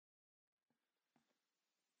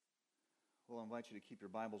Well, I invite you to keep your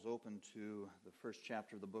Bibles open to the first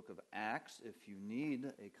chapter of the book of Acts. If you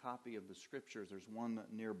need a copy of the Scriptures, there's one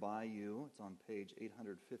nearby you. It's on page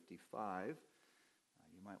 855.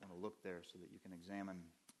 You might want to look there so that you can examine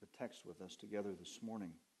the text with us together this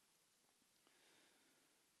morning.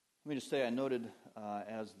 Let me just say, I noted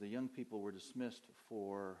as the young people were dismissed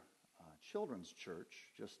for children's church,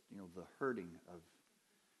 just the herding of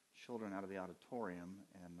children out of the auditorium,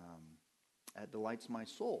 and that delights my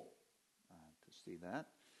soul. To see that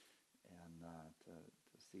and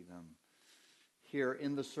to see them here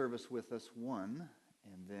in the service with us, one,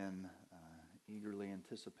 and then eagerly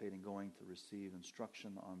anticipating going to receive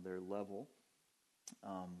instruction on their level.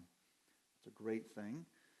 It's a great thing.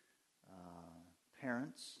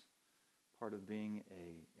 Parents, part of being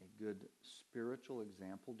a good spiritual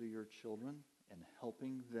example to your children and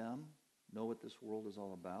helping them know what this world is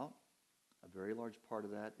all about, a very large part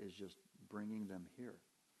of that is just bringing them here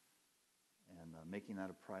and making that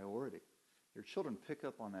a priority. Your children pick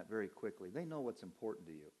up on that very quickly. They know what's important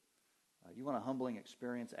to you. You want a humbling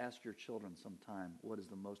experience? Ask your children sometime what is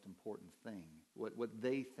the most important thing, what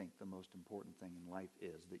they think the most important thing in life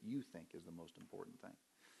is, that you think is the most important thing.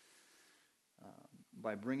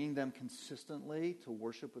 By bringing them consistently to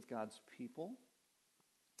worship with God's people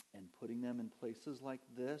and putting them in places like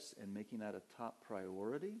this and making that a top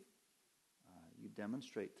priority, you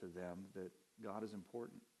demonstrate to them that God is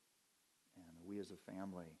important. And we as a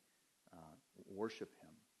family worship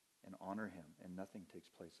Him and honor Him, and nothing takes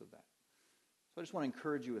place of that. So I just want to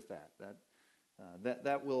encourage you with that.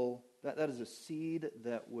 That is a seed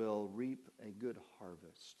that will reap a good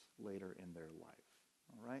harvest later in their life.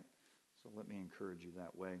 All right? So let me encourage you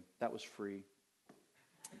that way. That was free.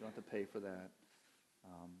 You don't have to pay for that,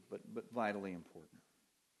 but vitally important.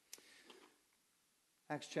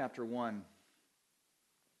 Acts chapter 1.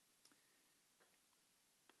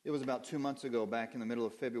 It was about 2 months ago, back in the middle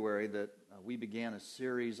of February, that we began a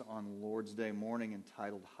series on Lord's Day morning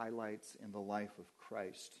entitled Highlights in the Life of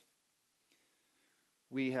Christ.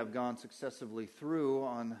 We have gone successively through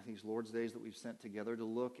on these Lord's Days that we've sent together to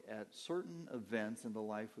look at certain events in the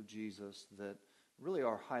life of Jesus that really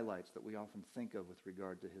are highlights that we often think of with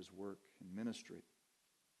regard to His work and ministry.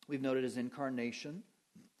 We've noted His incarnation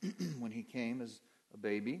when He came as a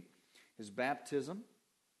baby, His baptism,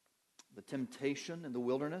 the temptation in the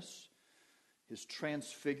wilderness, His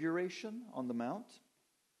transfiguration on the mount,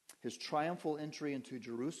 His triumphal entry into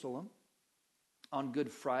Jerusalem. On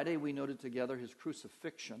Good Friday, we noted together His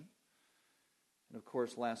crucifixion. And of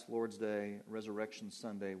course, last Lord's Day, Resurrection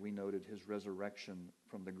Sunday, we noted His resurrection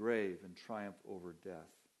from the grave and triumph over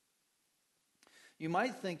death. You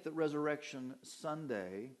might think that Resurrection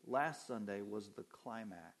Sunday, last Sunday, was the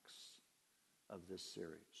climax of this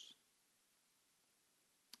series.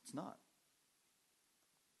 It's not.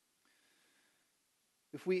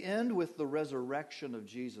 If we end with the resurrection of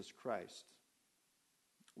Jesus Christ,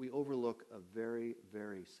 we overlook a very,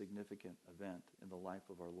 very significant event in the life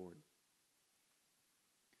of our Lord.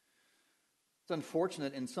 It's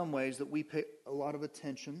unfortunate in some ways that we pay a lot of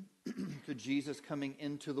attention to Jesus coming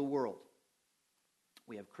into the world.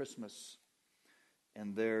 We have Christmas,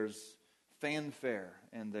 and there's fanfare,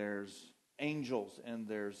 and there's angels, and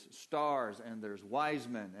there's stars, and there's wise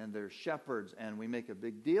men, and there's shepherds, and we make a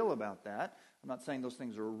big deal about that. I'm not saying those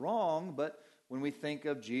things are wrong, but when we think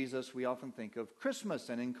of Jesus, we often think of Christmas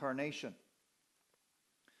and incarnation.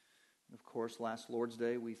 And of course, last Lord's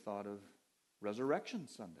Day, we thought of Resurrection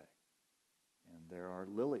Sunday. And there are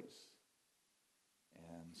lilies,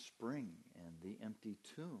 and spring, and the empty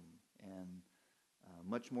tomb, and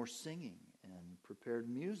much more singing, and prepared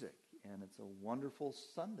music, and it's a wonderful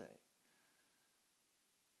Sunday.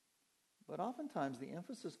 But oftentimes the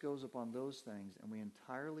emphasis goes upon those things and we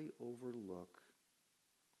entirely overlook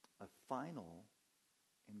a final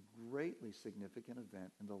and greatly significant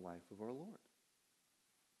event in the life of our Lord.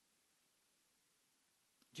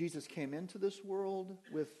 Jesus came into this world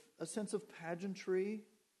with a sense of pageantry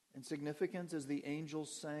and significance as the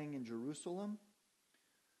angels sang in Jerusalem,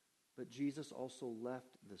 but Jesus also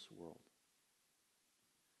left this world.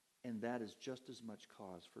 And that is just as much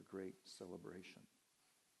cause for great celebration.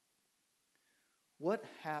 What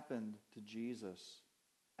happened to Jesus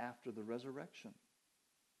after the resurrection?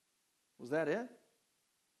 Was that it?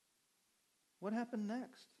 What happened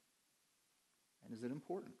next? And is it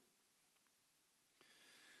important?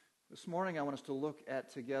 This morning I want us to look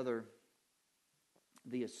at together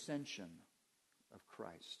the ascension of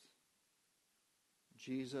Christ.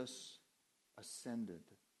 Jesus ascended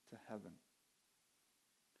to heaven.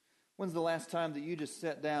 When's the last time that you just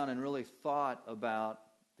sat down and really thought about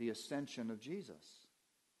the ascension of Jesus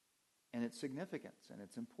and its significance and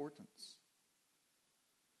its importance?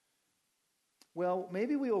 Well,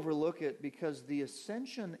 maybe we overlook it because the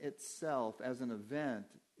ascension itself as an event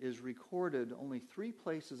is recorded only 3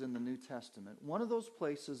 places in the New Testament. One of those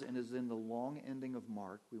places is in the long ending of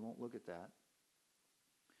Mark. We won't look at that.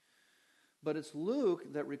 But it's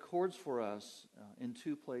Luke that records for us in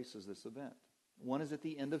 2 places this event. One is at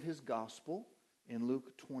the end of his gospel in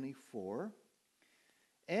Luke 24.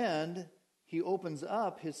 And he opens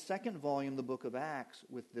up his second volume, the book of Acts,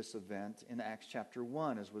 with this event in Acts chapter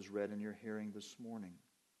 1, as was read in your hearing this morning.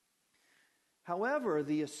 However,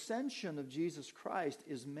 the ascension of Jesus Christ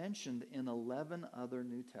is mentioned in 11 other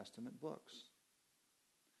New Testament books.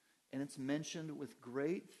 And it's mentioned with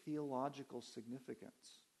great theological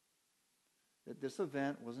significance. That this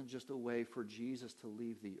event wasn't just a way for Jesus to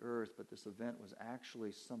leave the earth, but this event was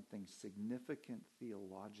actually something significant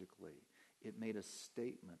theologically. It made a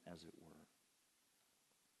statement, as it were.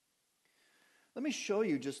 Let me show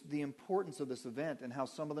you just the importance of this event and how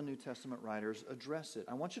some of the New Testament writers address it.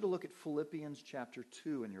 I want you to look at Philippians chapter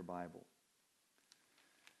 2 in your Bible.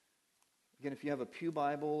 Again, if you have a pew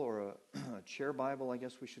Bible or a chair Bible, I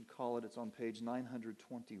guess we should call it, it's on page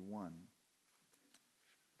 921.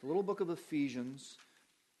 The little book of Ephesians.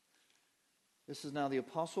 This is now the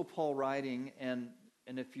Apostle Paul writing, and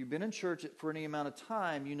if you've been in church for any amount of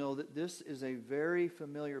time, you know that this is a very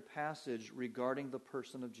familiar passage regarding the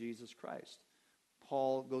person of Jesus Christ.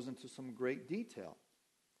 Paul goes into some great detail.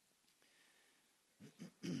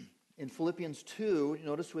 In Philippians 2,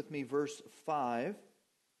 notice with me verse 5,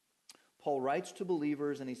 Paul writes to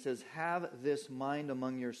believers and he says, "Have this mind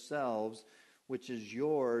among yourselves, which is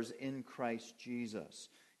yours in Christ Jesus."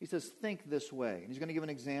 He says, think this way. And he's going to give an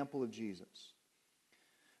example of Jesus.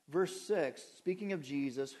 Verse 6, speaking of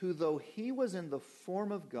Jesus, who though he was in the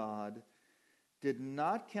form of God, did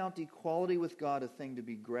not count equality with God a thing to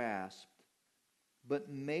be grasped, but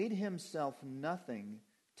made himself nothing,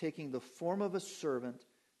 taking the form of a servant,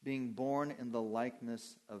 being born in the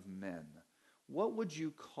likeness of men. What would you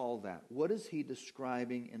call that? What is he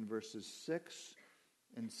describing in verses 6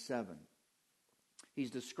 and 7? He's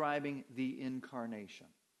describing the incarnation.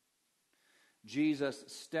 Jesus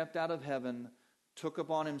stepped out of heaven, took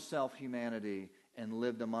upon himself humanity, and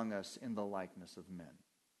lived among us in the likeness of men.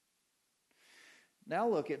 Now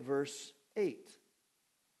look at verse 8.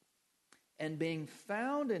 And being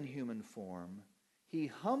found in human form, he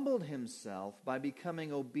humbled himself by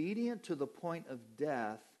becoming obedient to the point of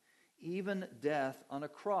death, even death on a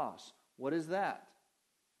cross. What is that?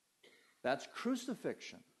 That's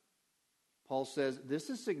crucifixion. Paul says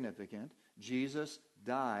this is significant. Jesus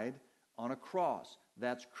died on a cross.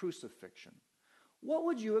 That's crucifixion. What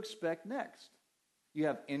would you expect next? You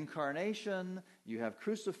have incarnation, you have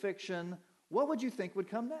crucifixion. What would you think would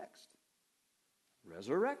come next?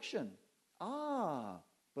 Resurrection.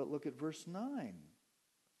 But look at verse 9.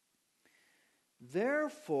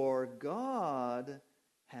 Therefore God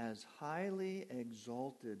has highly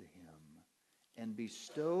exalted him and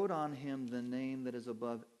bestowed on him the name that is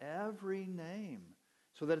above every name,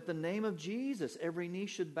 so that at the name of Jesus every knee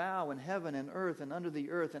should bow in heaven and earth and under the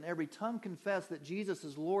earth, and every tongue confess that Jesus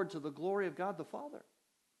is Lord, to the glory of God the Father.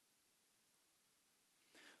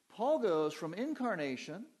 Paul goes from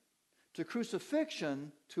incarnation to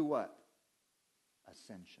crucifixion to what?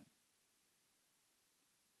 Ascension.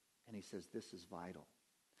 And he says this is vital.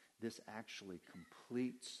 This actually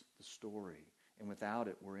completes the story, and without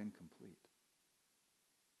it we're incomplete.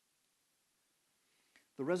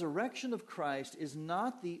 The resurrection of Christ is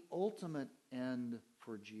not the ultimate end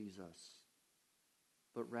for Jesus,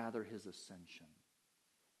 but rather his ascension.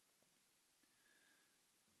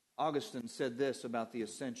 Augustine said this about the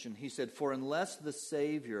ascension. He said, "For unless the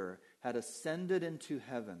Savior had ascended into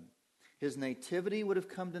heaven, his nativity would have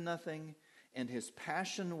come to nothing, and his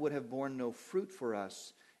passion would have borne no fruit for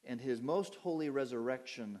us, and his most holy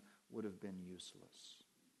resurrection would have been useless."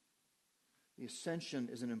 The ascension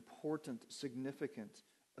is an important, significant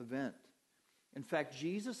event. In fact,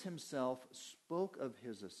 Jesus himself spoke of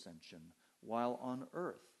his ascension while on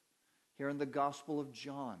earth. Here in the Gospel of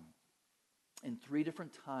John, in 3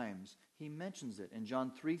 different times, he mentions it. In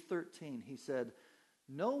John 3:13, he said,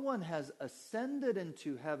 "No one has ascended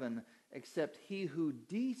into heaven except he who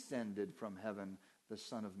descended from heaven, the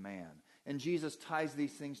Son of Man." And Jesus ties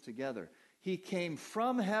these things together. He came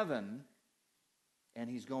from heaven, and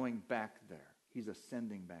he's going back there. He's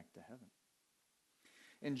ascending back to heaven.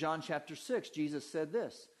 In John chapter 6, Jesus said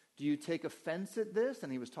this, "Do you take offense at this?"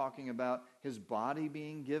 And he was talking about his body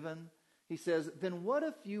being given. He says, "Then what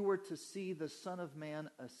if you were to see the Son of Man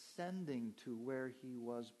ascending to where he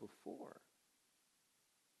was before?"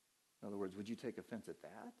 In other words, would you take offense at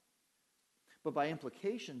that? But by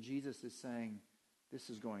implication, Jesus is saying, this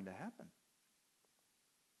is going to happen.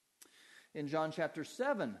 In John chapter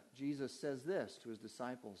 7, Jesus says this to his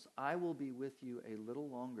disciples, I will be with you a little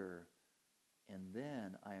longer, and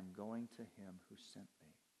then I am going to him who sent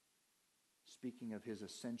me. Speaking of his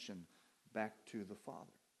ascension back to the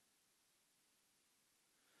Father.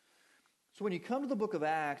 So when you come to the book of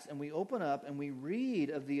Acts and we open up and we read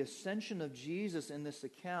of the ascension of Jesus in this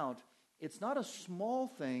account, it's not a small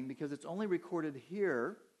thing because it's only recorded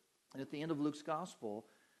here and at the end of Luke's gospel.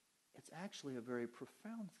 It's actually a very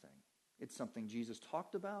profound thing. It's something Jesus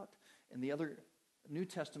talked about and the other New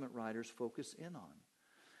Testament writers focus in on.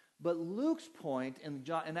 But Luke's point in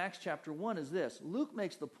Acts chapter 1 is this. Luke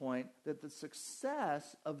makes the point that the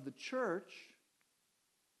success of the church,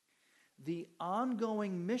 the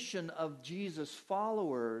ongoing mission of Jesus'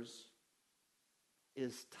 followers,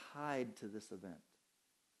 is tied to this event.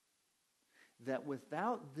 That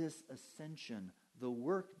without this ascension, the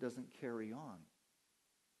work doesn't carry on.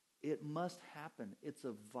 It must happen. It's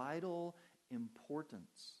of vital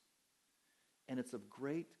importance. And it's of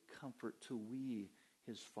great comfort to we,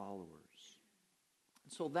 his followers.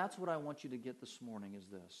 So that's what I want you to get this morning is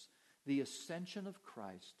this. The ascension of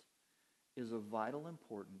Christ is of vital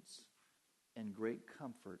importance and great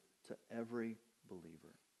comfort to every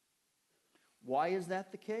believer. Why is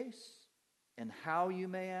that the case? And how, you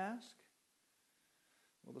may ask?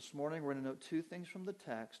 Well, this morning we're going to note two things from the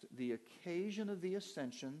text. The occasion of the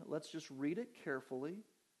ascension. Let's just read it carefully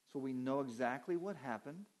so we know exactly what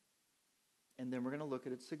happened. And then we're going to look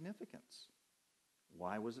at its significance.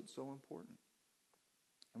 Why was it so important?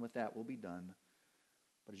 And with that, we'll be done.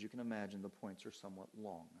 But as you can imagine, the points are somewhat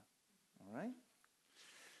long. All right?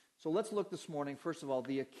 So let's look this morning, first of all,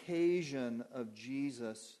 the occasion of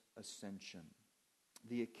Jesus' ascension.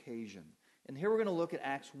 The occasion. And here we're going to look at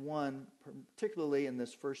Acts 1, particularly in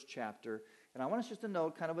this first chapter. And I want us just to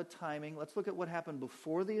note kind of a timing. Let's look at what happened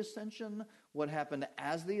before the ascension, what happened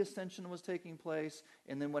as the ascension was taking place,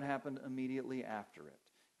 and then what happened immediately after it.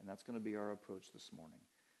 And that's going to be our approach this morning.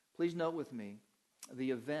 Please note with me the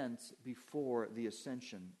events before the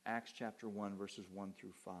ascension, Acts chapter 1, verses 1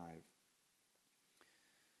 through 5.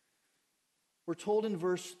 We're told in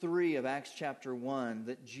verse 3 of Acts chapter 1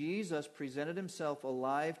 that Jesus presented himself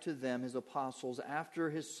alive to them, his apostles, after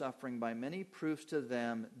his suffering by many proofs to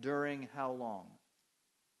them during how long?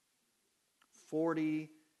 40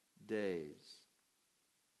 days.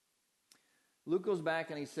 Luke goes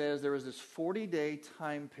back and he says there was this 40-day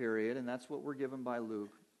time period, and that's what we're given by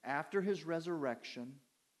Luke, after his resurrection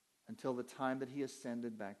until the time that he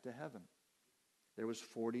ascended back to heaven. There was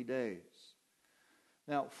 40 days.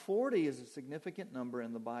 Now, 40 is a significant number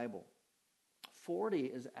in the Bible. 40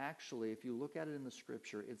 is actually, if you look at it in the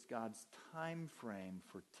Scripture, it's God's time frame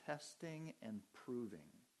for testing and proving.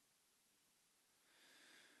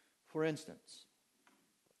 For instance,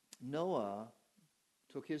 Noah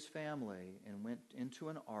took his family and went into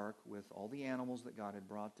an ark with all the animals that God had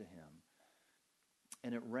brought to him.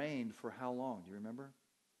 And it rained for how long? Do you remember?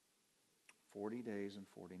 40 days and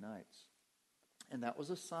 40 nights. And that was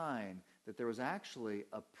a sign that there was actually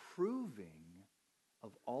a proving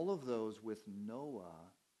of all of those with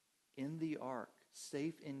Noah in the ark,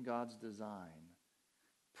 safe in God's design,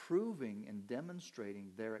 proving and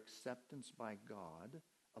demonstrating their acceptance by God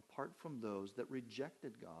apart from those that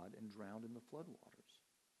rejected God and drowned in the floodwaters.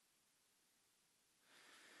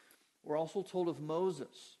 We're also told of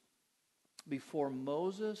Moses. Before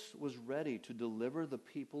Moses was ready to deliver the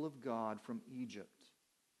people of God from Egypt,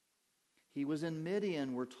 he was in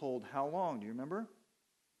Midian, we're told, how long? Do you remember?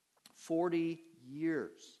 40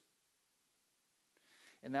 years.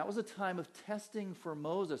 And that was a time of testing for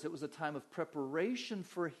Moses. It was a time of preparation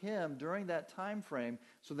for him during that time frame,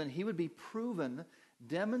 so then he would be proven,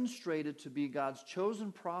 demonstrated to be God's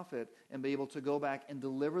chosen prophet, and be able to go back and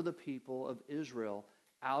deliver the people of Israel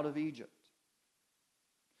out of Egypt.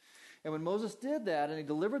 And when Moses did that, and he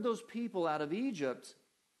delivered those people out of Egypt,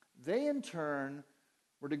 they in turn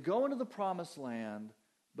were to go into the promised land,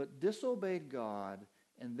 but disobeyed God,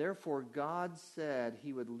 and therefore God said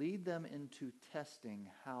he would lead them into testing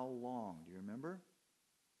how long? Do you remember?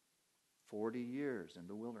 40 years in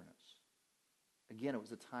the wilderness. Again, it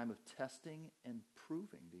was a time of testing and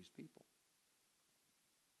proving these people.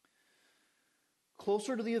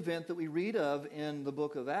 Closer to the event that we read of in the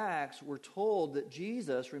book of Acts, we're told that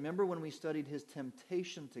Jesus, remember when we studied his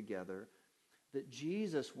temptation together, that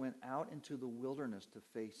Jesus went out into the wilderness to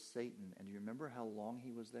face Satan. And do you remember how long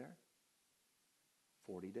he was there?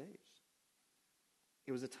 40 days.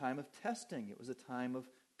 It was a time of testing. It was a time of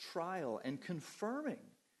trial and confirming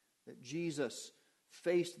that Jesus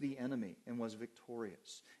faced the enemy and was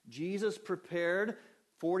victorious. Jesus prepared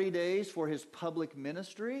 40 days for his public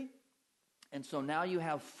ministry. And so now you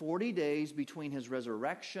have 40 days between his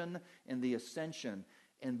resurrection and the ascension.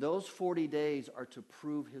 And those 40 days are to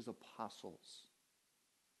prove his apostles.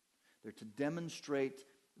 They're to demonstrate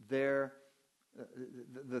the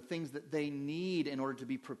things that they need in order to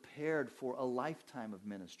be prepared for a lifetime of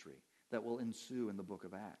ministry that will ensue in the book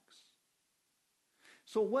of Acts.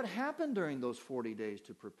 So what happened during those 40 days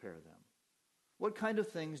to prepare them? What kind of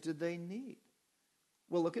things did they need?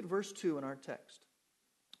 Well, look at verse 2 in our text.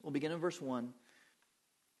 We'll begin in verse 1.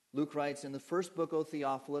 Luke writes, "In the first book, O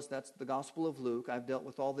Theophilus," that's the Gospel of Luke, "I've dealt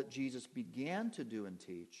with all that Jesus began to do and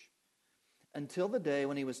teach, until the day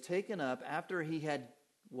when he was taken up, after he had,"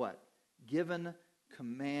 what? "Given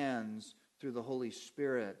commands through the Holy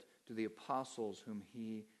Spirit to the apostles whom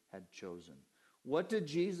he had chosen." What did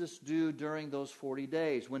Jesus do during those 40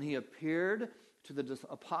 days? When he appeared to the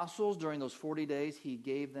apostles during those 40 days, he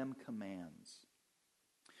gave them commands.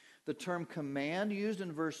 The term command used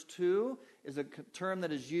in verse 2 is a term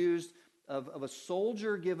that is used of a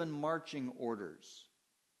soldier given marching orders.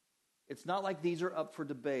 It's not like these are up for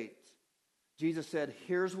debate. Jesus said,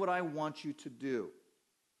 here's what I want you to do.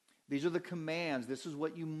 These are the commands. This is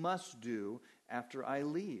what you must do after I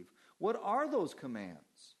leave. What are those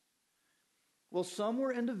commands? Well, some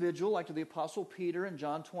were individual, like to the Apostle Peter in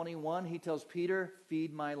John 21. He tells Peter,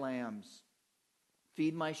 feed my lambs,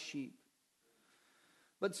 feed my sheep.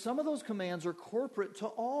 But some of those commands are corporate to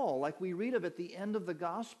all, like we read of at the end of the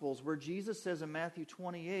Gospels, where Jesus says in Matthew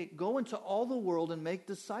 28, go into all the world and make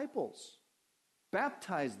disciples.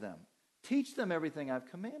 Baptize them. Teach them everything I've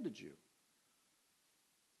commanded you.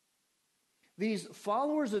 These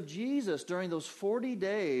followers of Jesus during those 40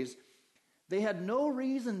 days, they had no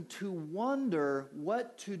reason to wonder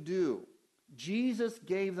what to do. Jesus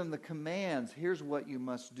gave them the commands. Here's what you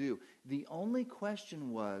must do. The only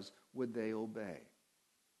question was, would they obey?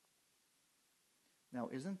 Now,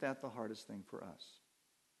 isn't that the hardest thing for us?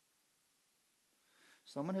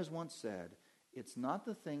 Someone has once said, it's not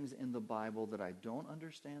the things in the Bible that I don't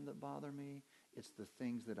understand that bother me. It's the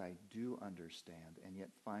things that I do understand and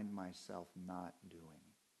yet find myself not doing.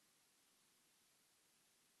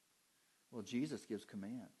 Well, Jesus gives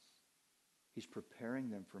commands. He's preparing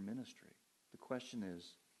them for ministry. The question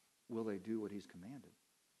is, will they do what he's commanded?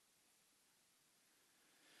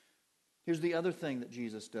 Here's the other thing that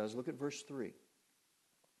Jesus does. Look at verse 3.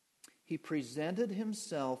 He presented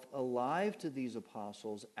himself alive to these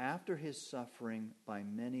apostles after his suffering by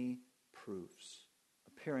many proofs,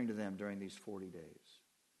 appearing to them during these 40 days.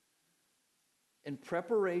 In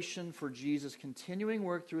preparation for Jesus' continuing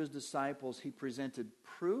work through his disciples, he presented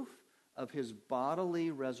proof of his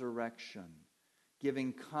bodily resurrection,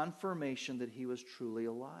 giving confirmation that he was truly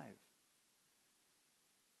alive.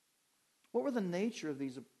 What were the nature of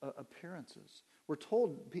these appearances? We're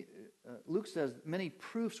told, Luke says, many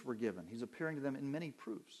proofs were given. He's appearing to them in many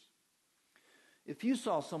proofs. If you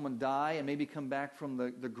saw someone die and maybe come back from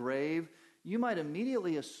the grave, you might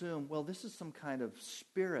immediately assume, well, this is some kind of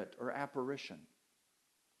spirit or apparition.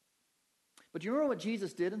 But do you remember what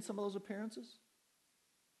Jesus did in some of those appearances?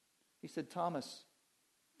 He said, Thomas,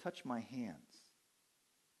 touch my hands.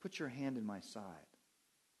 Put your hand in my side.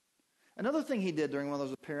 Another thing he did during one of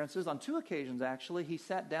those appearances, on 2 occasions actually, he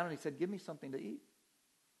sat down and he said, give me something to eat.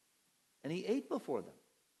 And he ate before them.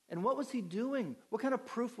 And what was he doing? What kind of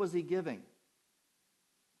proof was he giving?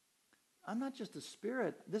 I'm not just a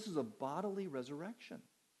spirit. This is a bodily resurrection.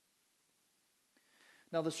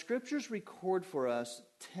 Now, the scriptures record for us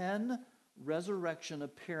 10 resurrection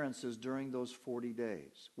appearances during those 40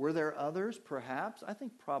 days. Were there others? Perhaps. I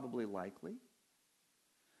think probably likely.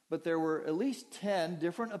 But there were at least 10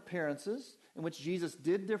 different appearances in which Jesus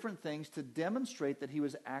did different things to demonstrate that he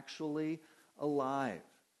was actually alive.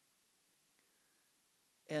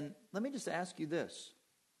 And let me just ask you this.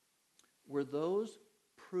 Were those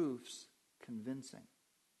proofs convincing?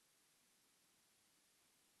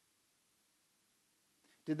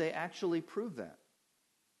 Did they actually prove that?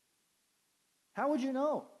 How would you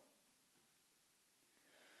know?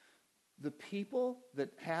 The people that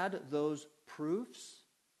had those proofs,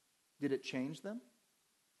 did it change them?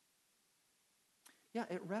 Yeah,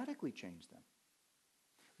 it radically changed them.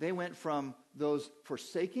 They went from those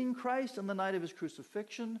forsaking Christ on the night of his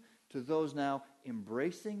crucifixion to those now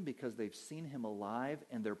embracing because they've seen him alive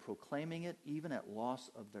and they're proclaiming it even at loss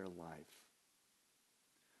of their life.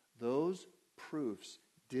 Those proofs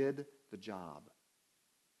did the job.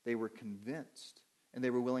 They were convinced and they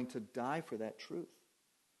were willing to die for that truth.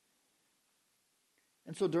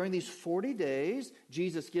 And so during these 40 days,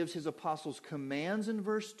 Jesus gives his apostles commands in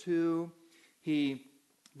verse 2. He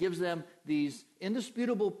gives them these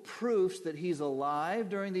indisputable proofs that he's alive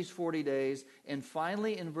during these 40 days. And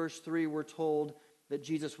finally, in verse 3, we're told that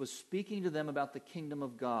Jesus was speaking to them about the kingdom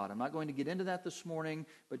of God. I'm not going to get into that this morning,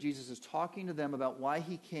 but Jesus is talking to them about why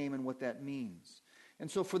he came and what that means. And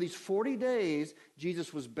so for these 40 days,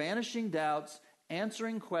 Jesus was banishing doubts,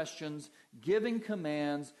 answering questions, giving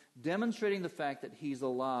commands, demonstrating the fact that he's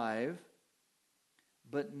alive.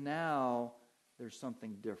 But now there's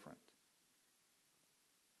something different.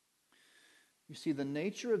 You see, the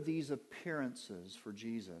nature of these appearances for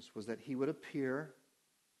Jesus was that he would appear,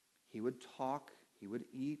 he would talk, he would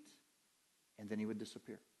eat, and then he would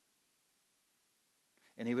disappear.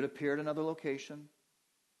 And he would appear at another location,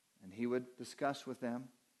 and he would discuss with them,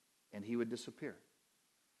 and he would disappear.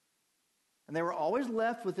 And they were always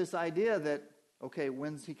left with this idea that, okay,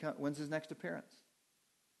 when's his next appearance?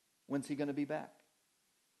 When's he going to be back?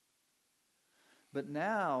 But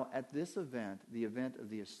now, at this event, the event of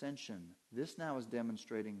the Ascension, this now is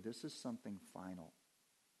demonstrating this is something final.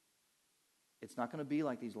 It's not going to be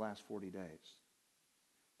like these last 40 days,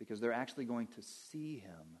 because they're actually going to see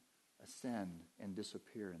him ascend and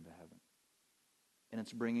disappear into heaven. And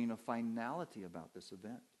it's bringing a finality about this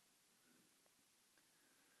event.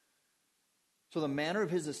 So the manner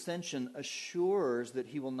of his ascension assures that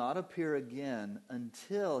he will not appear again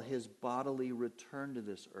until his bodily return to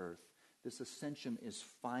this earth. This ascension is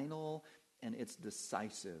final and it's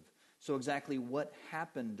decisive. So exactly what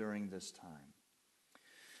happened during this time?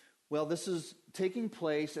 Well, this is taking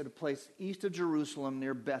place at a place east of Jerusalem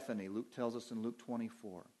near Bethany. Luke tells us in Luke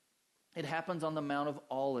 24. It happens on the Mount of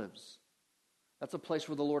Olives. That's a place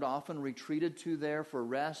where the Lord often retreated to there for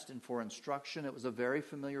rest and for instruction. It was a very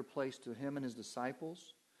familiar place to him and his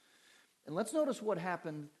disciples. And let's notice what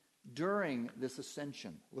happened during this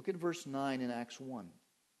ascension. Look at verse 9 in Acts 1.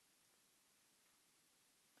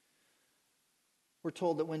 We're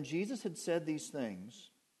told that when Jesus had said these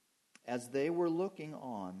things, as they were looking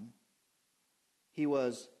on, he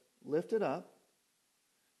was lifted up,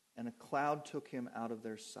 and a cloud took him out of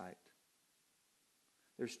their sight.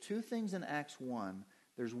 There's two things in Acts 1.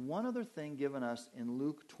 There's one other thing given us in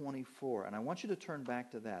Luke 24, and I want you to turn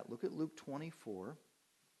back to that. Look at Luke 24.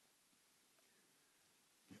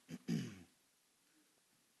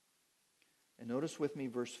 And notice with me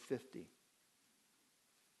verse 50.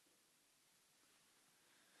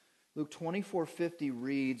 Luke 24:50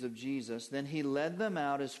 reads of Jesus, "Then he led them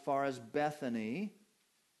out as far as Bethany,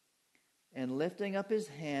 and lifting up his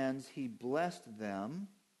hands, he blessed them.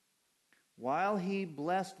 While he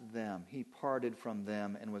blessed them, he parted from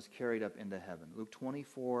them and was carried up into heaven." Luke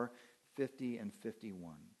 24:50 and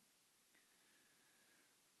 51.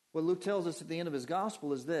 What Luke tells us at the end of his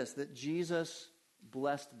gospel is this, that Jesus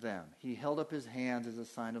blessed them. He held up his hands as a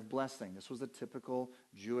sign of blessing. This was a typical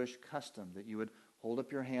Jewish custom, that you would hold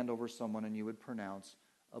up your hand over someone and you would pronounce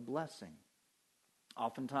a blessing.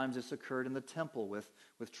 Oftentimes this occurred in the temple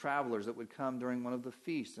with travelers that would come during one of the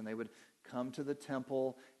feasts, and they would come to the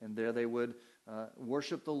temple, and there they would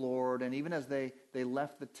worship the Lord. And even as they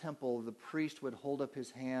left the temple, the priest would hold up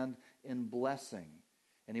his hand in blessing,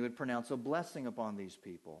 and he would pronounce a blessing upon these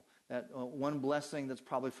people. That one blessing that's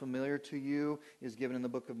probably familiar to you is given in the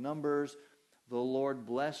book of Numbers. "The Lord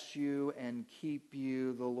bless you and keep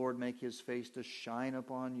you. The Lord make his face to shine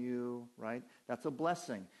upon you," right? That's a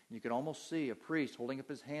blessing. You could almost see a priest holding up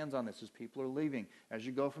his hands on this as people are leaving. As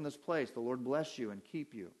you go from this place, the Lord bless you and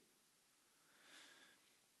keep you.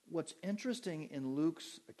 What's interesting in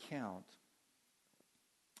Luke's account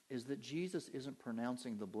is that Jesus isn't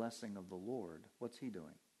pronouncing the blessing of the Lord. What's he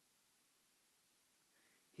doing?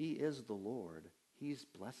 He is the Lord. He's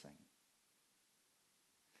blessing.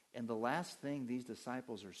 And the last thing these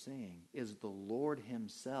disciples are seeing is the Lord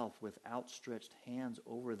himself with outstretched hands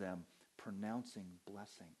over them, pronouncing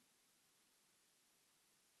blessing.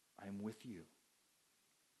 "I'm with you.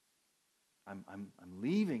 I'm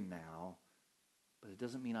leaving now, but it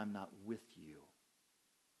doesn't mean I'm not with you."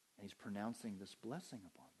 And he's pronouncing this blessing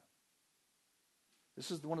upon them.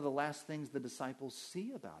 This is one of the last things the disciples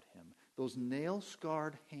see about him. Those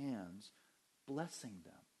nail-scarred hands blessing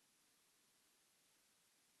them.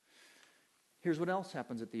 Here's what else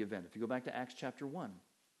happens at the event. If you go back to Acts chapter 1,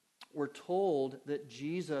 we're told that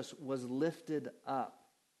Jesus was lifted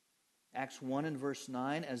up. Acts 1 and verse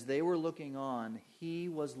 9, as they were looking on, he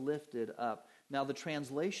was lifted up. Now the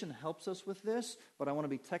translation helps us with this, but I want to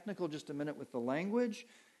be technical just a minute with the language.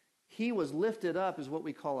 He was lifted up is what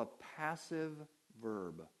we call a passive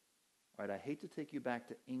verb. All right, I hate to take you back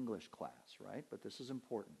to English class, right? But this is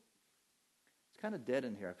important. It's kind of dead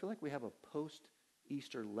in here. I feel like we have a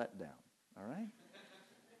post-Easter letdown. All right?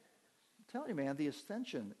 I'm telling you, man, the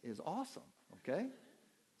Ascension is awesome, okay?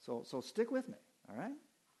 So stick with me, all right?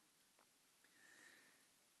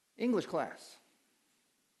 English class.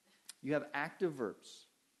 You have active verbs.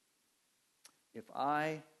 If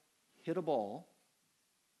I hit a ball,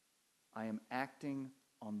 I am acting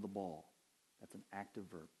on the ball. That's an active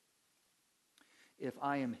verb. If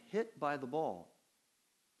I am hit by the ball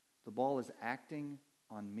is acting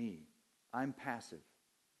on me. I'm passive.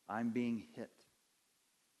 I'm being hit.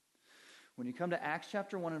 When you come to Acts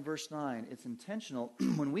chapter 1 and verse 9, it's intentional.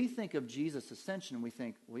 When we think of Jesus' ascension, we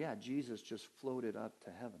think, well, yeah, Jesus just floated up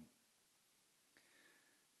to heaven.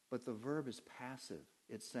 But the verb is passive.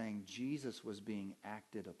 It's saying Jesus was being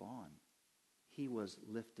acted upon. He was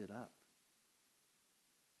lifted up.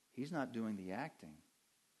 He's not doing the acting.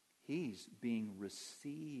 He's being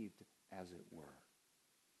received, as it were.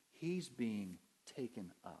 He's being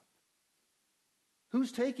taken up.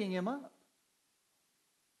 Who's taking him up?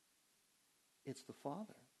 It's the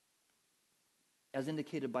Father, as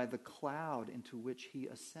indicated by the cloud into which he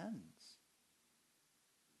ascends.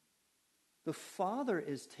 The Father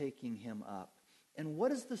is taking him up. And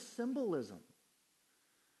what is the symbolism?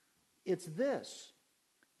 It's this.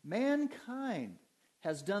 Mankind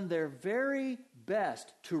has done their very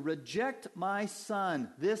best to reject my Son,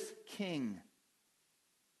 this King.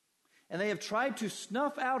 And they have tried to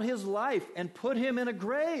snuff out his life and put him in a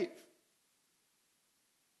grave.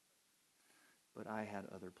 But I had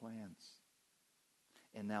other plans.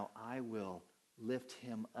 And now I will lift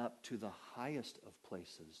him up to the highest of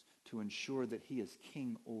places to ensure that he is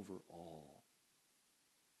king over all.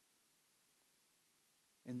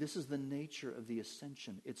 And this is the nature of the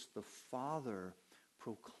ascension. It's the Father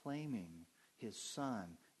proclaiming his Son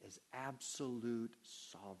as absolute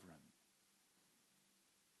sovereign.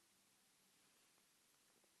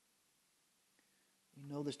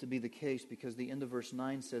 We know this to be the case because the end of verse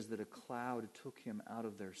 9 says that a cloud took him out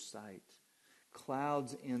of their sight.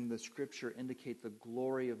 Clouds in the Scripture indicate the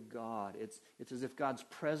glory of God. It's as if God's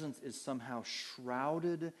presence is somehow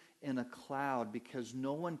shrouded in a cloud because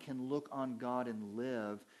no one can look on God and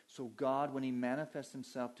live. So God, when he manifests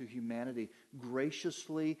himself to humanity,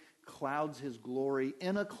 graciously clouds his glory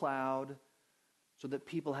in a cloud so that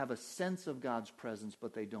people have a sense of God's presence,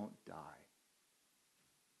 but they don't die.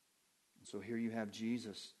 And so here you have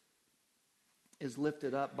Jesus is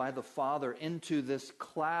lifted up by the Father into this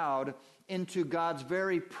cloud, into God's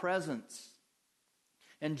very presence.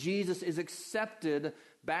 And Jesus is accepted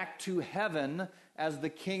back to heaven as the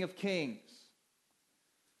King of Kings.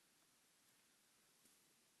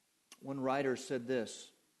 One writer said this: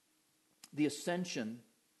 the ascension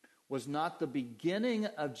was not the beginning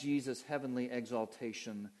of Jesus' heavenly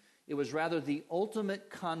exaltation. It was rather the ultimate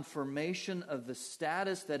confirmation of the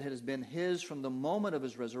status that has been his from the moment of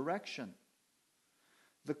his resurrection.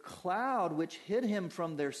 The cloud which hid him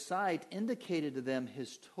from their sight indicated to them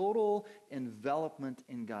his total envelopment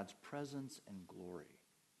in God's presence and glory.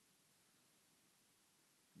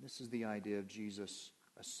 This is the idea of Jesus'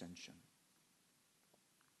 ascension.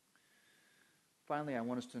 Finally, I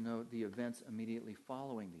want us to note the events immediately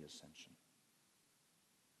following the ascension.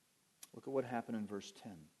 Look at what happened in verse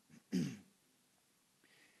 10.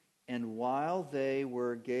 And while they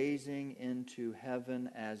were gazing into heaven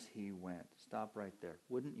as he went. Stop right there.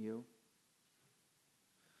 Wouldn't you?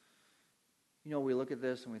 You know, we look at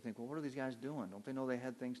this and we think, well, what are these guys doing? Don't they know they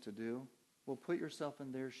had things to do? Well, put yourself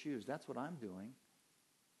in their shoes. That's what I'm doing.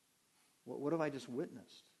 What have I just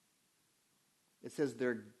witnessed? It says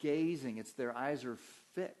they're gazing. It's their eyes are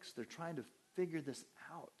fixed. They're trying to figure this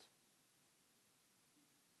out.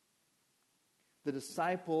 The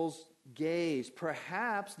disciples gaze.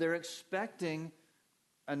 Perhaps they're expecting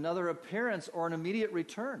another appearance or an immediate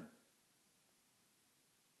return.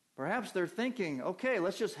 Perhaps they're thinking, okay,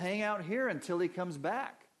 let's just hang out here until he comes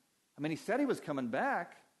back. I mean, he said he was coming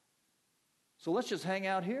back, so let's just hang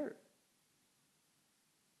out here.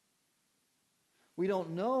 We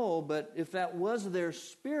don't know, but if that was their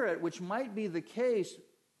spirit, which might be the case,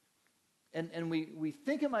 and we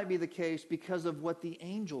think it might be the case because of what the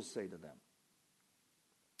angels say to them.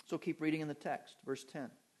 So keep reading in the text, verse 10.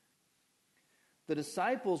 The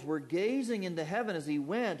disciples were gazing into heaven as he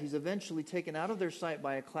went. He's eventually taken out of their sight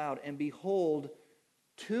by a cloud. And behold,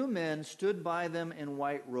 two men stood by them in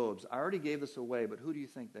white robes. I already gave this away, but who do you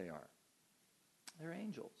think they are? They're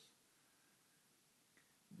angels.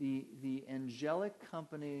 The angelic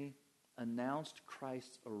company announced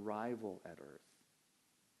Christ's arrival at earth.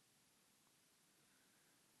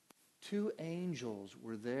 Two angels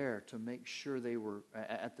were there to make sure they were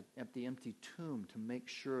at the empty tomb, to make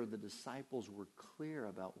sure the disciples were clear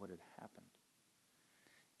about what had happened.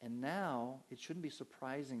 And now, it shouldn't be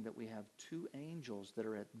surprising that we have two angels that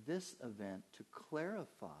are at this event to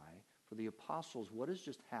clarify for the apostles what has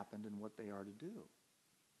just happened and what they are to do.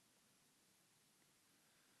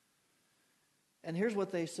 And here's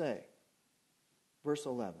what they say. Verse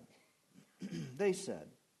 11. They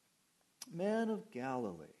said, "Men of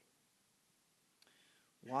Galilee,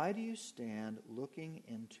 why do you stand looking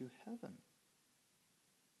into heaven?"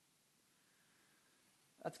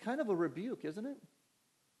 That's kind of a rebuke, isn't it?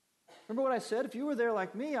 Remember what I said? If you were there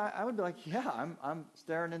like me, I would be like, yeah, I'm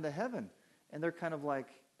staring into heaven. And they're kind of like,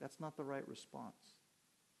 that's not the right response.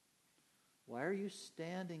 Why are you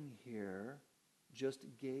standing here just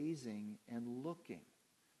gazing and looking?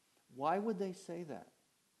 Why would they say that?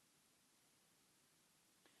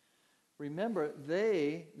 Remember,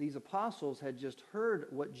 these apostles, had just heard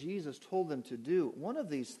what Jesus told them to do. One of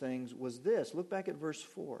these things was this. Look back at verse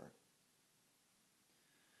 4.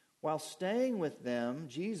 While staying with them,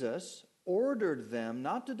 Jesus ordered them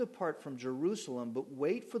not to depart from Jerusalem, but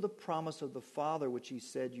wait for the promise of the Father, which he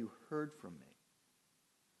said, "You heard from me."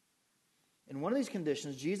 In one of these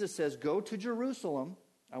conditions, Jesus says, go to Jerusalem.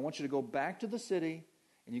 I want you to go back to the city,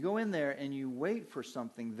 and you go in there and you wait for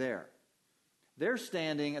something there. They're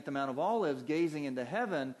standing at the Mount of Olives, gazing into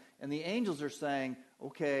heaven, and the angels are saying,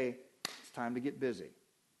 okay, it's time to get busy.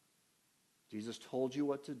 Jesus told you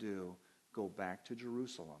what to do. Go back to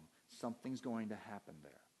Jerusalem. Something's going to happen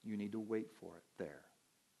there. You need to wait for it there.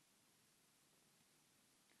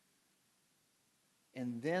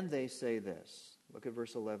 And then they say this. Look at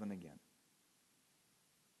verse 11 again.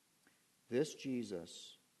 This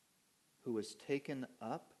Jesus, who was taken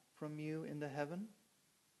up from you into heaven,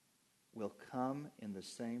 will come in the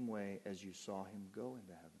same way as you saw him go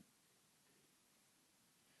into heaven.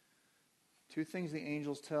 Two things the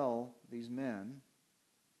angels tell these men.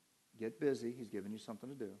 Get busy, he's given you something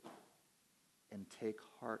to do. And take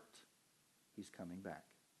heart, he's coming back.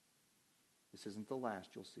 This isn't the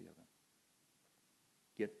last you'll see of him.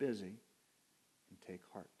 Get busy and take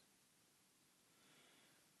heart.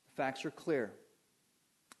 The facts are clear.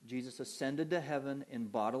 Jesus ascended to heaven in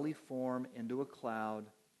bodily form into a cloud.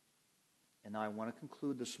 And I want to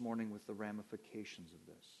conclude this morning with the ramifications of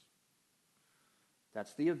this.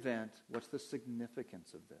 That's the event. What's the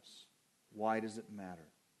significance of this? Why does it matter?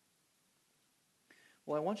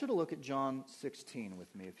 Well, I want you to look at John 16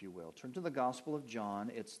 with me, if you will. Turn to the Gospel of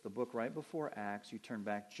John. It's the book right before Acts. You turn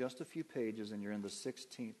back just a few pages and you're in the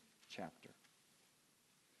 16th chapter.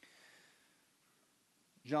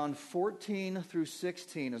 John 14 through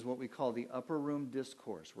 16 is what we call the upper room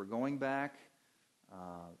discourse. We're going back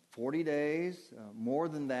 40 days, more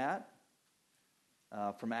than that,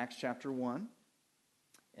 from Acts chapter 1.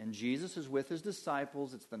 And Jesus is with his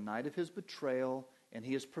disciples. It's the night of his betrayal. And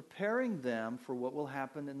he is preparing them for what will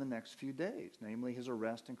happen in the next few days, namely his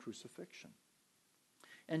arrest and crucifixion.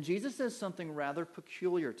 And Jesus says something rather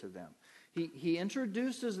peculiar to them. He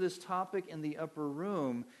introduces this topic in the upper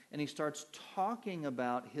room, and he starts talking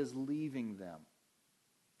about his leaving them,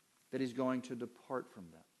 that he's going to depart from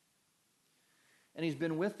them. And he's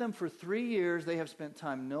been with them for 3 years. They have spent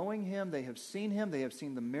time knowing him. They have seen him. They have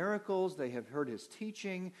seen the miracles. They have heard his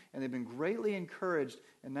teaching. And they've been greatly encouraged.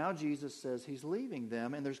 And now Jesus says he's leaving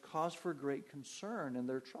them. And there's cause for great concern. And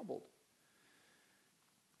they're troubled.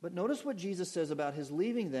 But notice what Jesus says about his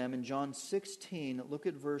leaving them in John 16. Look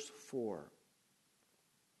at verse 4.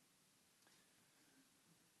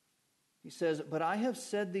 He says, "But I have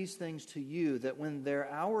said these things to you, that when their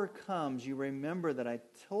hour comes, you remember that I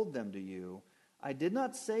told them to you. I did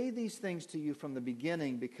not say these things to you from the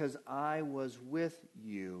beginning because I was with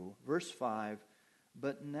you." Verse 5,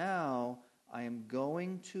 "But now I am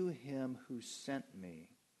going to him who sent me."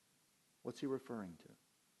 What's he referring to?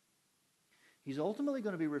 He's ultimately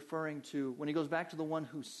going to be referring to, when he goes back to the one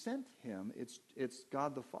who sent him, it's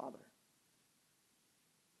God the Father.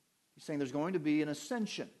 He's saying there's going to be an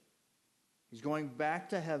ascension. He's going back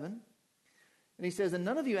to heaven. And he says, and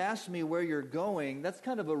none of you asked me where you're going. That's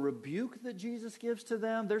kind of a rebuke that Jesus gives to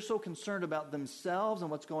them. They're so concerned about themselves and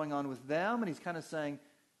what's going on with them. And he's kind of saying,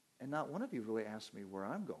 and not one of you really asked me where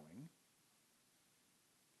I'm going.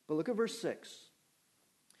 But look at verse 6.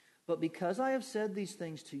 "But because I have said these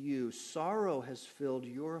things to you, sorrow has filled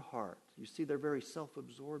your heart." You see, they're very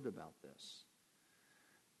self-absorbed about this.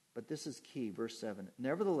 But this is key, verse 7.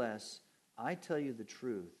 "Nevertheless, I tell you the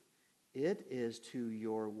truth. It is to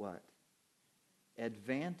your" what?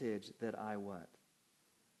 "Advantage that I" what?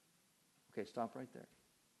 Okay, stop right there.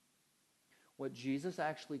 What Jesus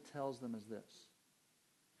actually tells them is this.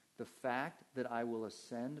 The fact that I will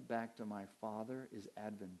ascend back to my Father is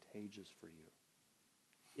advantageous for you.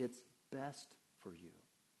 It's best for you.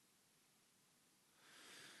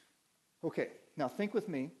 Okay, now think with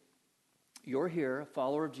me. You're here, a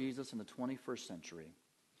follower of Jesus in the 21st century.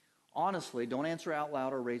 Honestly, don't answer out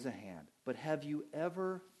loud or raise a hand, but have you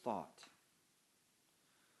ever thought,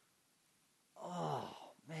 oh,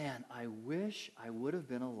 man, I wish I would have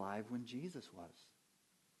been alive when Jesus was.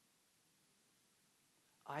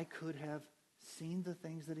 I could have seen the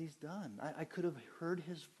things that he's done. I could have heard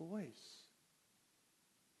his voice.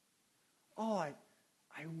 Oh, I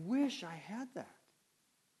wish I had that.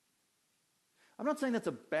 I'm not saying that's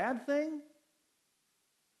a bad thing,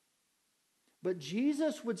 but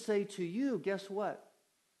Jesus would say to you, guess what?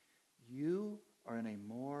 You are in a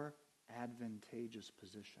more advantageous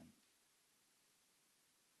position.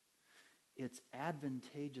 It's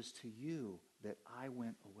advantageous to you that I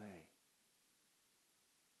went away.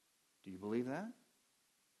 Do you believe that?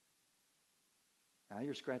 Now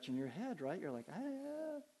you're scratching your head, right? You're like,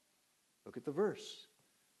 Look at the verse.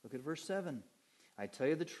 Look at verse 7. I tell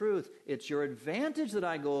you the truth, it's your advantage that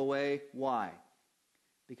I go away. Why?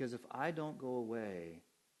 Because if I don't go away,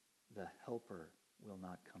 the helper will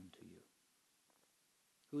not come to you.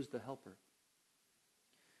 Who's the helper?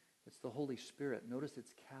 It's the Holy Spirit. Notice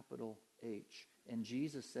it's capital H. And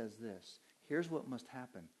Jesus says this, here's what must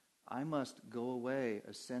happen. I must go away,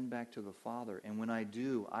 ascend back to the Father, and when I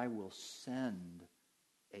do, I will send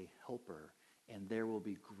a helper, and there will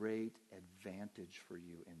be great advantage for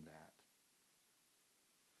you in that.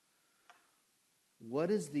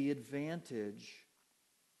 What is the advantage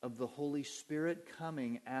of the Holy Spirit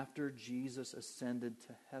coming after Jesus ascended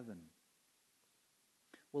to heaven?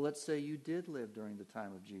 Well, let's say you did live during the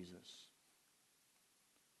time of Jesus.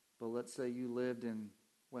 But let's say you lived in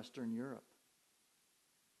Western Europe.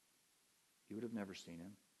 You would have never seen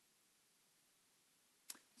him.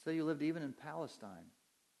 Say you lived even in Palestine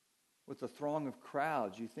with a throng of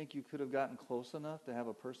crowds. You think you could have gotten close enough to have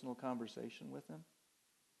a personal conversation with him?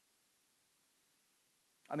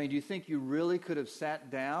 I mean, do you think you really could have sat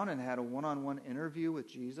down and had a one-on-one interview with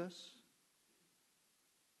Jesus?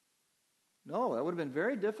 No, that would have been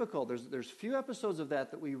very difficult. There's few episodes of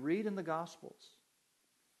that we read in the Gospels.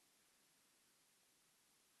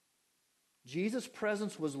 Jesus'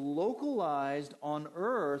 presence was localized on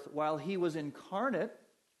earth while he was incarnate,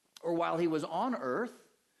 or while he was on earth.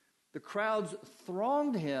 The crowds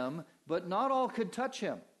thronged him, but not all could touch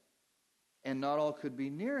him, and not all could be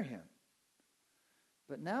near him.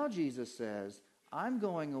 But now Jesus says, I'm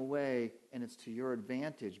going away, and it's to your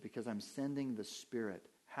advantage because I'm sending the Spirit.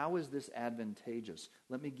 How is this advantageous?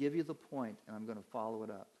 Let me give you the point, and I'm going to follow it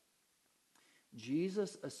up.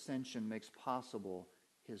 Jesus' ascension makes possible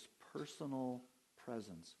his personal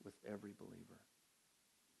presence with every believer.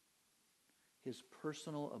 His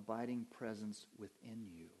personal abiding presence within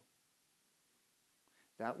you.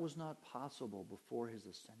 That was not possible before his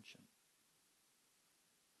ascension.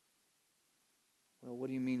 Well, what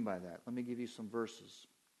do you mean by that? Let me give you some verses.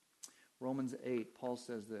 Romans 8, Paul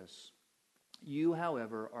says this. You,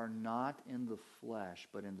 however, are not in the flesh,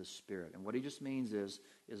 but in the Spirit. And what he just means is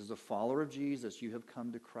as a follower of Jesus, you have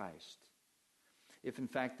come to Christ. If, in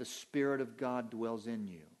fact, the Spirit of God dwells in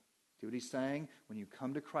you. See what he's saying? When you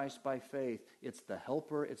come to Christ by faith, it's the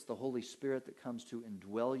helper, it's the Holy Spirit that comes to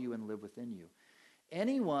indwell you and live within you.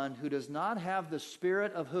 Anyone who does not have the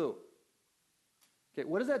Spirit of who? Okay,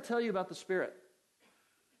 what does that tell you about the Spirit?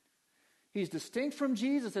 He's distinct from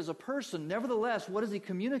Jesus as a person. Nevertheless, what does he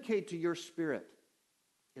communicate to your spirit?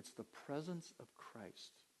 It's the presence of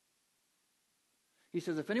Christ. He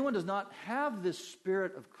says, if anyone does not have this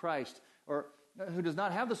Spirit of Christ, or who does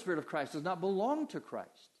not have the Spirit of Christ, does not belong to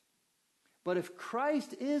Christ. But if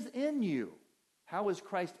Christ is in you, how is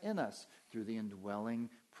Christ in us? Through the indwelling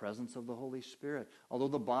presence of the Holy Spirit. Although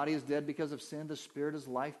the body is dead because of sin, the Spirit is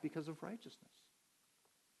life because of righteousness.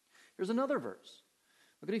 Here's another verse.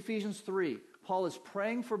 Look at Ephesians 3. Paul is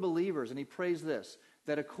praying for believers, and he prays this,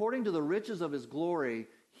 that according to the riches of his glory,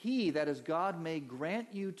 he, that is God, may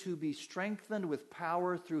grant you to be strengthened with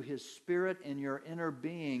power through his Spirit in your inner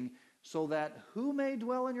being, so that who may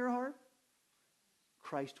dwell in your heart?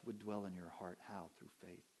 Christ would dwell in your heart. How? Through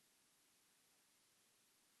faith.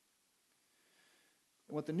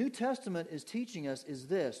 What the New Testament is teaching us is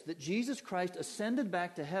this, that Jesus Christ ascended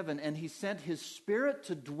back to heaven and he sent his Spirit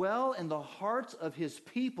to dwell in the hearts of his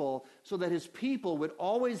people so that his people would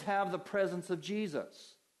always have the presence of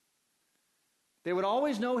Jesus. They would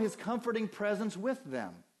always know his comforting presence with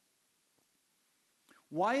them.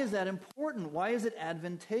 Why is that important? Why is it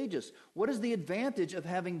advantageous? What is the advantage of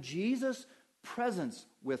having Jesus' presence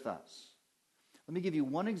with us? Let me give you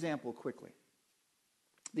one example quickly.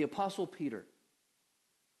 The Apostle Peter.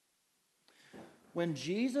 When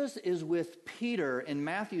Jesus is with Peter in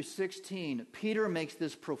Matthew 16, Peter makes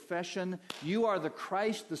this profession, "You are the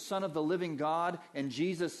Christ, the Son of the living God." And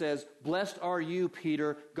Jesus says, "Blessed are you,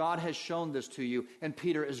 Peter. God has shown this to you." And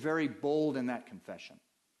Peter is very bold in that confession.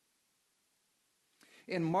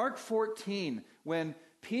 In Mark 14, when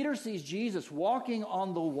Peter sees Jesus walking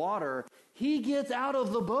on the water, he gets out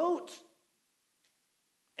of the boat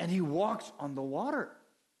and he walks on the water.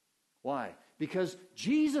 Why? Because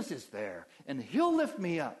Jesus is there, and he'll lift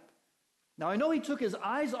me up. Now, I know he took his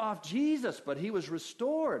eyes off Jesus, but he was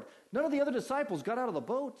restored. None of the other disciples got out of the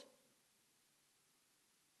boat.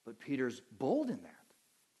 But Peter's bold in that.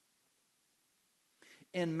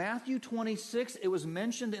 In Matthew 26, it was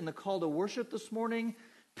mentioned in the call to worship this morning,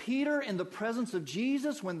 Peter, in the presence of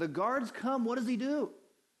Jesus, when the guards come, what does he do?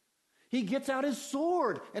 He gets out his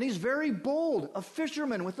sword, and he's very bold, a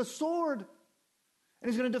fisherman with a sword. And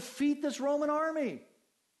he's going to defeat this Roman army.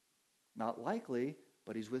 Not likely,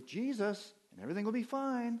 but he's with Jesus, and everything will be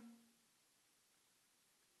fine.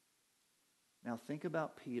 Now think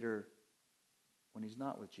about Peter when he's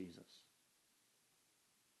not with Jesus.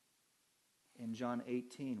 In John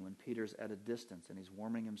 18, when Peter's at a distance and he's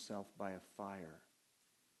warming himself by a fire,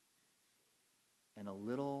 and a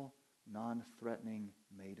little non-threatening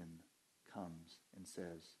maiden comes and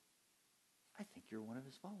says, "I think you're one of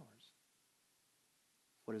his followers."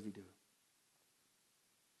 What does he do?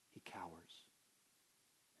 He cowers.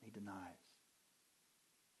 And he denies.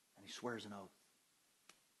 And he swears an oath.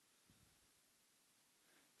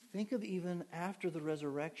 Think of even after the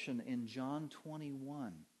resurrection in John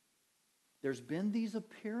 21. There's been these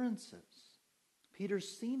appearances. Peter's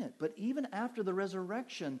seen it. But even after the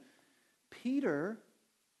resurrection, Peter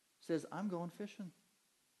says, "I'm going fishing."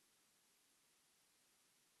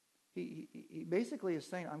 He basically is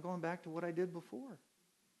saying, "I'm going back to what I did before."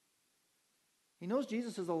 He knows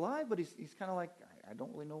Jesus is alive, but he's kind of like, I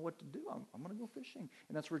don't really know what to do. I'm going to go fishing.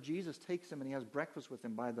 And that's where Jesus takes him, and he has breakfast with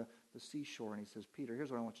him by the seashore. And he says, "Peter, here's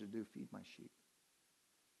what I want you to do. Feed my sheep."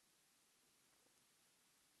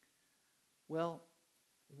 Well,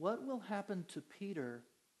 what will happen to Peter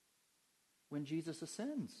when Jesus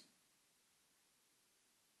ascends?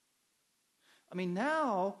 I mean,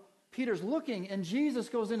 now Peter's looking, and Jesus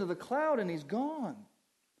goes into the cloud, and he's gone.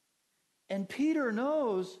 And Peter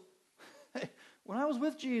knows, hey, when I was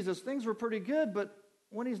with Jesus, things were pretty good, but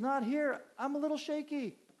when he's not here, I'm a little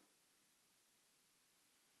shaky.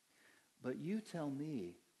 But you tell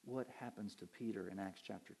me what happens to Peter in Acts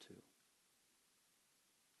chapter 2.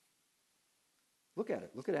 Look at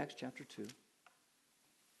it. Look at Acts chapter 2.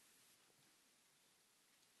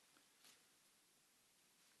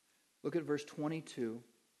 Look at verse 22.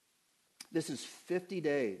 This is 50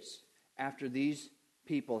 days after these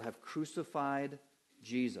people have crucified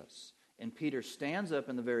Jesus. And Peter stands up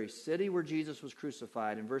in the very city where Jesus was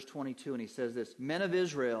crucified in verse 22, and he says this, "Men of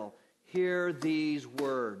Israel, hear these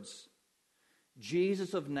words.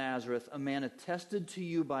 Jesus of Nazareth, a man attested to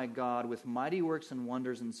you by God with mighty works and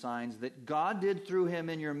wonders and signs that God did through him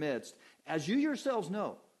in your midst, as you yourselves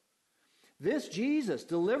know. This Jesus,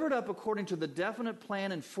 delivered up according to the definite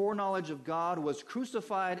plan and foreknowledge of God, was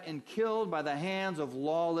crucified and killed by the hands of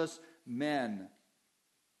lawless men.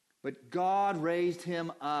 But God raised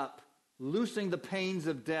him up, loosing the pains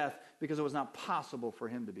of death, because it was not possible for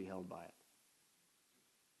him to be held by it."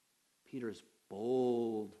 Peter is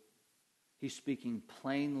bold. He's speaking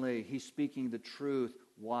plainly. He's speaking the truth.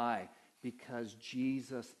 Why? Because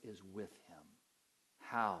Jesus is with him.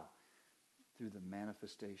 How? Through the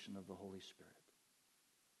manifestation of the Holy Spirit.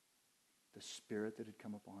 The Spirit that had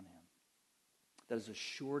come upon him. That has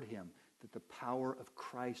assured him that the power of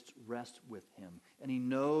Christ rests with him. And he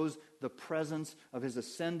knows the presence of his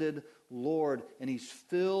ascended Lord, and he's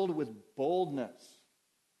filled with boldness.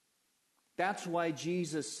 That's why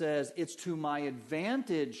Jesus says, "It's to my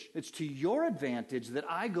advantage, it's to your advantage that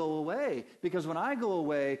I go away. Because when I go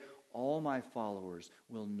away, all my followers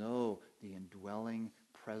will know the indwelling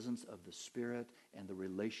presence of the Spirit and the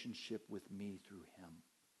relationship with me through him."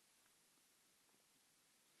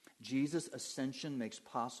 Jesus' ascension makes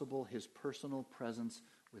possible his personal presence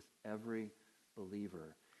with every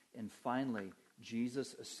believer. And finally,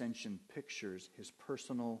 Jesus' ascension pictures his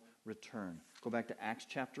personal return. Go back to Acts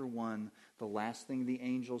chapter 1. The last thing the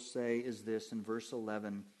angels say is this in verse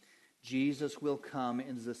 11. "Jesus will come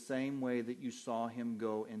in the same way that you saw him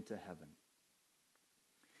go into heaven."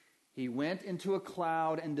 He went into a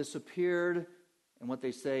cloud and disappeared, And what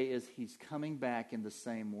they say is he's coming back in the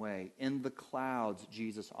same way. In the clouds,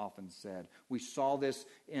 Jesus often said. We saw this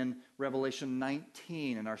in Revelation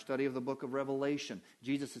 19 in our study of the book of Revelation.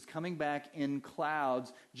 Jesus is coming back in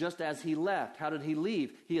clouds just as he left. How did he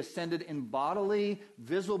leave? He ascended in bodily,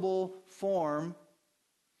 visible form.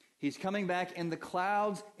 He's coming back in the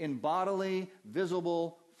clouds in bodily,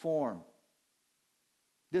 visible form.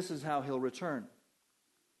 This is how he'll return.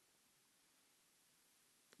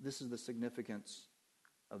 This is the significance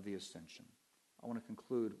of the ascension. I want to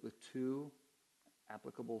conclude with two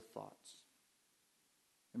applicable thoughts.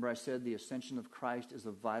 Remember, I said the ascension of Christ is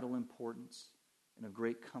of vital importance and of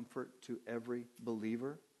great comfort to every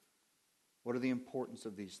believer. What are the importance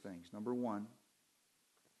of these things? Number one,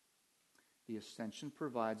 the ascension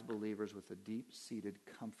provides believers with a deep-seated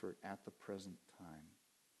comfort at the present time.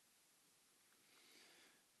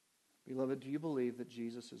 Beloved, do you believe that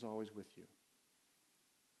Jesus is always with you?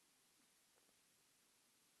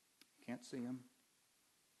 Can't see him.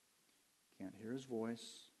 Can't hear his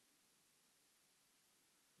voice.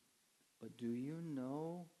 But do you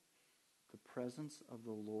know the presence of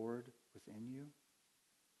the Lord within you?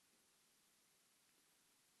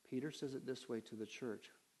 Peter says it this way to the church,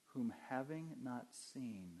 whom having not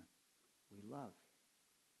seen, we love.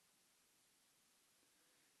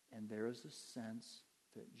 And there is a sense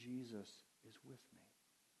that Jesus is with me,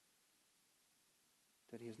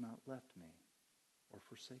 that he has not left me or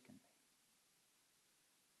forsaken me.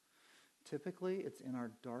 Typically, it's in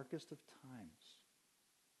our darkest of times,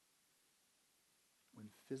 when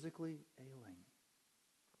physically ailing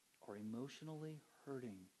or emotionally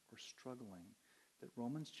hurting or struggling, that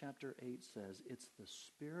Romans chapter 8 says it's the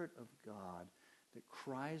Spirit of God that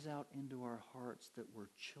cries out into our hearts that we're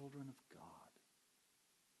children of God.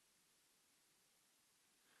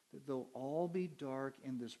 That though all be dark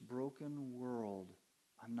in this broken world,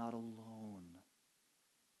 I'm not alone.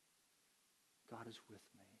 God is with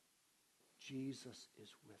me. Jesus is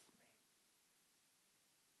with me.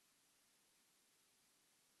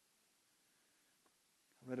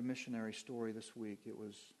 I read a missionary story this week. It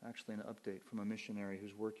was actually an update from a missionary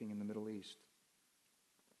who's working in the Middle East.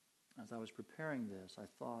 As I was preparing this, I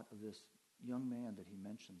thought of this young man that he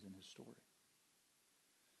mentions in his story.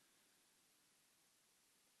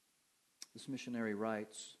 This missionary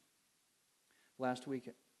writes, last week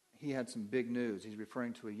he had some big news. He's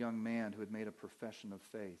referring to a young man who had made a profession of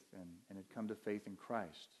faith and had come to faith in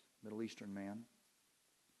Christ, Middle Eastern man.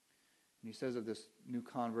 And he says of this new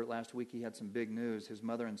convert, last week he had some big news. His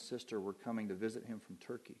mother and sister were coming to visit him from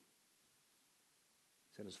Turkey.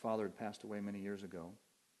 He said his father had passed away many years ago.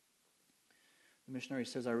 The missionary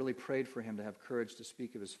says, I really prayed for him to have courage to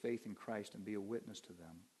speak of his faith in Christ and be a witness to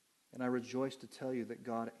them. And I rejoice to tell you that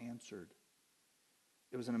God answered.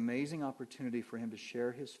 It was an amazing opportunity for him to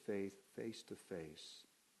share his faith face to face.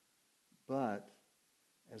 But,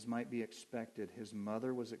 as might be expected, his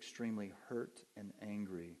mother was extremely hurt and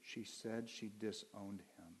angry. She said she disowned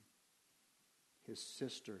him. His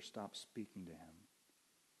sister stopped speaking to him.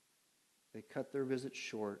 They cut their visit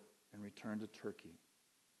short and returned to Turkey.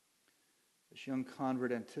 This young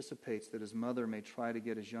convert anticipates that his mother may try to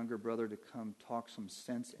get his younger brother to come talk some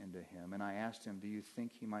sense into him. And I asked him, do you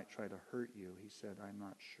think he might try to hurt you? He said, I'm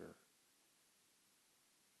not sure.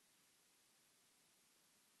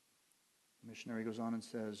 The missionary goes on and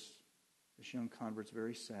says, this young convert's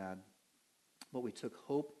very sad, but we took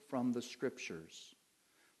hope from the scriptures.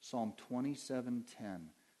 Psalm 27:10,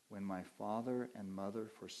 when my father and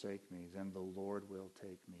mother forsake me, then the Lord will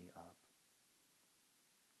take me up.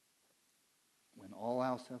 When all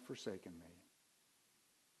else have forsaken me,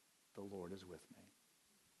 the Lord is with me.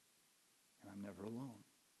 And I'm never alone.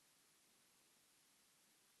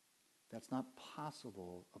 That's not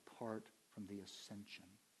possible apart from the ascension.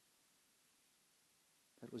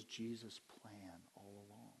 That was Jesus' plan all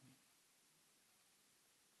along.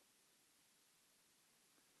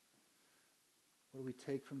 What do we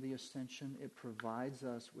take from the ascension? It provides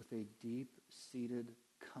us with a deep-seated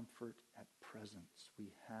comfort at presence.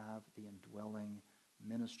 We have the indwelling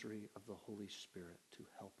ministry of the Holy Spirit to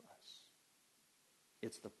help us.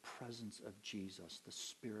 It's the presence of Jesus, the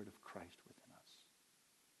Spirit of Christ within us.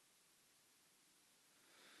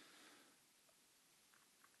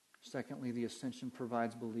 Secondly, the ascension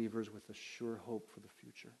provides believers with a sure hope for the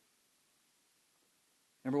future.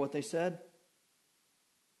 Remember what they said?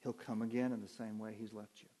 He'll come again in the same way he's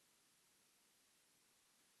left you.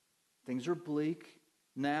 Things are bleak.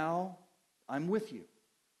 Now, I'm with you.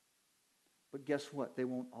 But guess what? They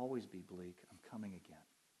won't always be bleak. I'm coming again.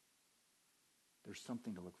 There's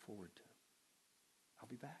something to look forward to. I'll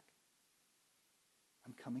be back.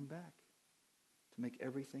 I'm coming back to make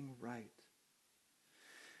everything right.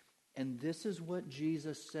 And this is what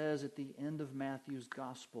Jesus says at the end of Matthew's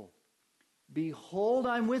gospel. Behold,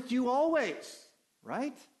 I'm with you always.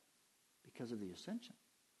 Right? Because of the ascension.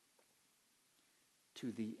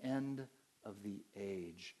 To the end of the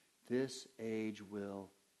age. This age will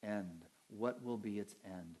end. What will be its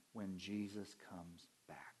end? When Jesus comes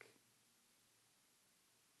back.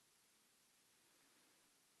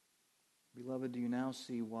 Beloved, do you now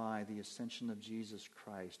see why the ascension of Jesus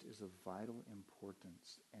Christ is of vital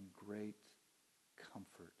importance and great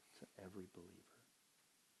comfort to every believer?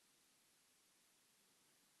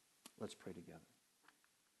 Let's pray together.